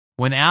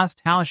When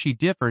asked how she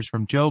differs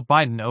from Joe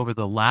Biden over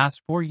the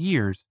last 4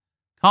 years,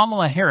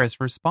 Kamala Harris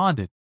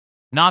responded,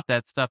 "Not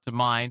that stuff to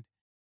mind,"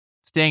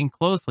 staying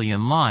closely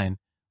in line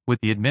with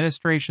the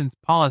administration's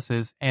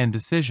policies and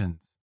decisions.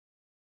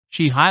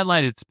 She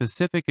highlighted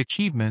specific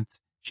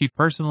achievements she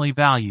personally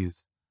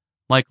values,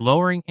 like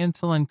lowering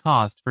insulin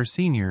costs for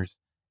seniors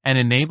and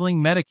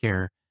enabling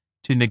Medicare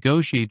to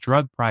negotiate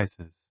drug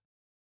prices.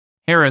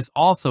 Harris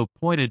also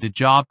pointed to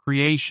job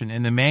creation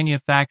in the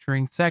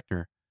manufacturing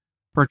sector,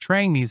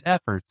 portraying these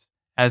efforts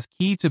as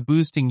key to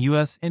boosting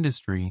U.S.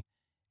 industry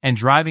and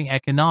driving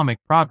economic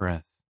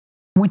progress.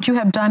 Would you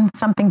have done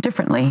something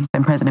differently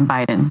than President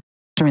Biden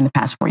during the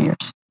past 4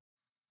 years?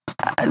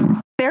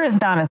 There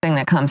is not a thing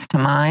that comes to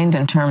mind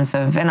in terms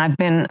of, and I've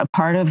been a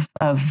part of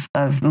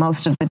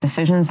most of the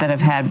decisions that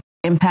have had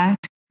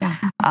impact.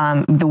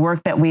 The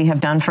work that we have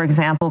done, for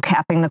example,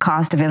 capping the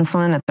cost of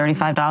insulin at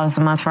 $35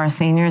 a month for our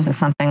seniors is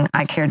something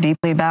I care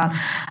deeply about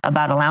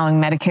allowing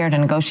Medicare to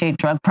negotiate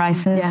drug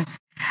prices. Yes.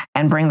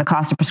 And bring the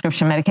cost of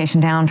prescription medication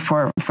down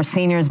for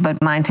seniors,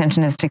 but my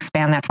intention is to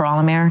expand that for all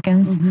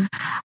Americans.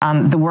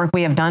 The work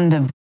we have done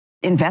to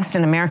invest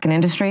in American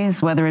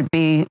industries, whether it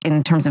be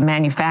in terms of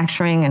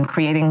manufacturing and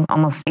creating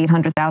almost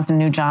 800,000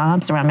 new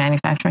jobs around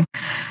manufacturing,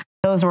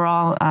 those were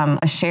all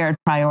a shared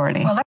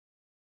priority.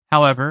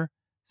 However,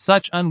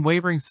 such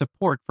unwavering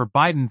support for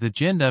Biden's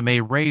agenda may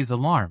raise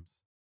alarms.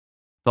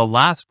 The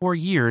last 4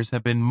 years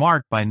have been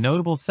marked by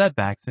notable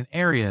setbacks in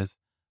areas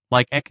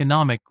like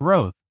economic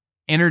growth,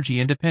 energy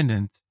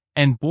independence,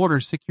 and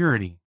border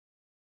security.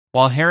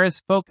 While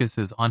Harris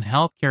focuses on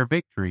healthcare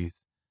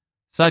victories,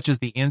 such as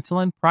the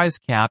insulin price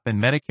cap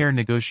and Medicare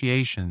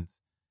negotiations,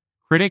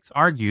 critics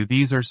argue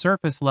these are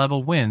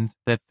surface-level wins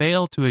that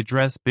fail to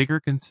address bigger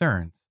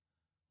concerns,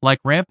 like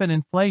rampant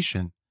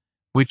inflation,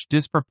 which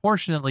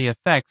disproportionately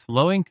affects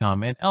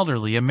low-income and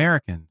elderly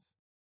Americans.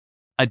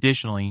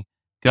 Additionally,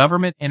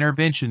 government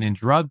intervention in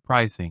drug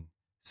pricing,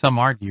 some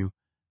argue,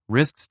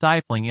 risks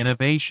stifling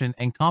innovation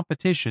and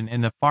competition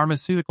in the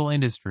pharmaceutical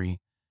industry,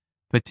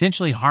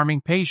 potentially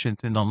harming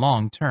patients in the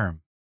long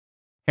term.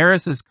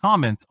 Harris's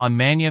comments on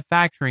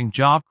manufacturing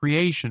job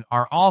creation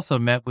are also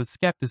met with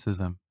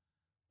skepticism,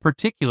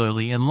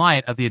 particularly in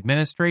light of the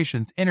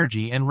administration's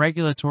energy and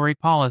regulatory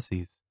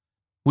policies,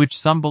 which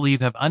some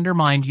believe have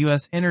undermined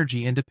U.S.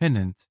 energy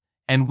independence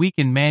and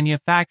weakened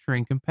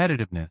manufacturing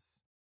competitiveness.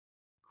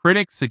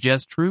 Critics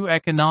suggest true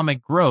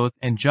economic growth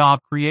and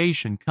job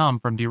creation come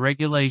from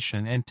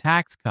deregulation and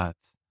tax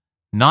cuts,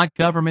 not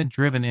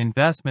government-driven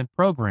investment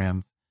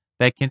programs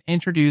that can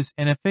introduce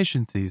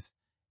inefficiencies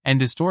and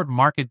distort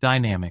market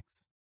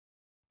dynamics.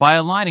 By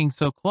aligning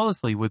so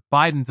closely with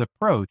Biden's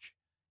approach,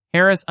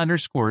 Harris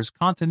underscores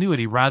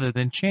continuity rather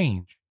than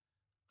change,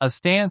 a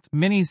stance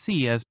many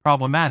see as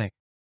problematic.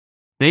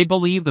 They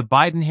believe the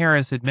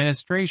Biden-Harris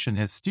administration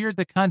has steered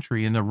the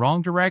country in the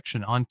wrong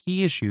direction on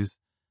key issues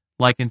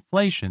like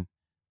inflation,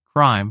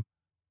 crime,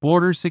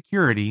 border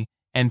security,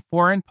 and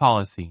foreign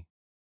policy.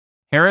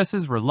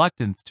 Harris's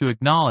reluctance to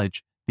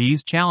acknowledge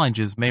these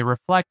challenges may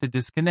reflect a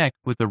disconnect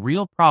with the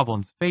real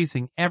problems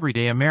facing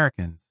everyday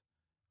Americans,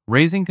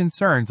 raising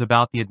concerns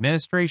about the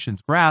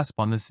administration's grasp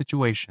on the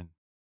situation.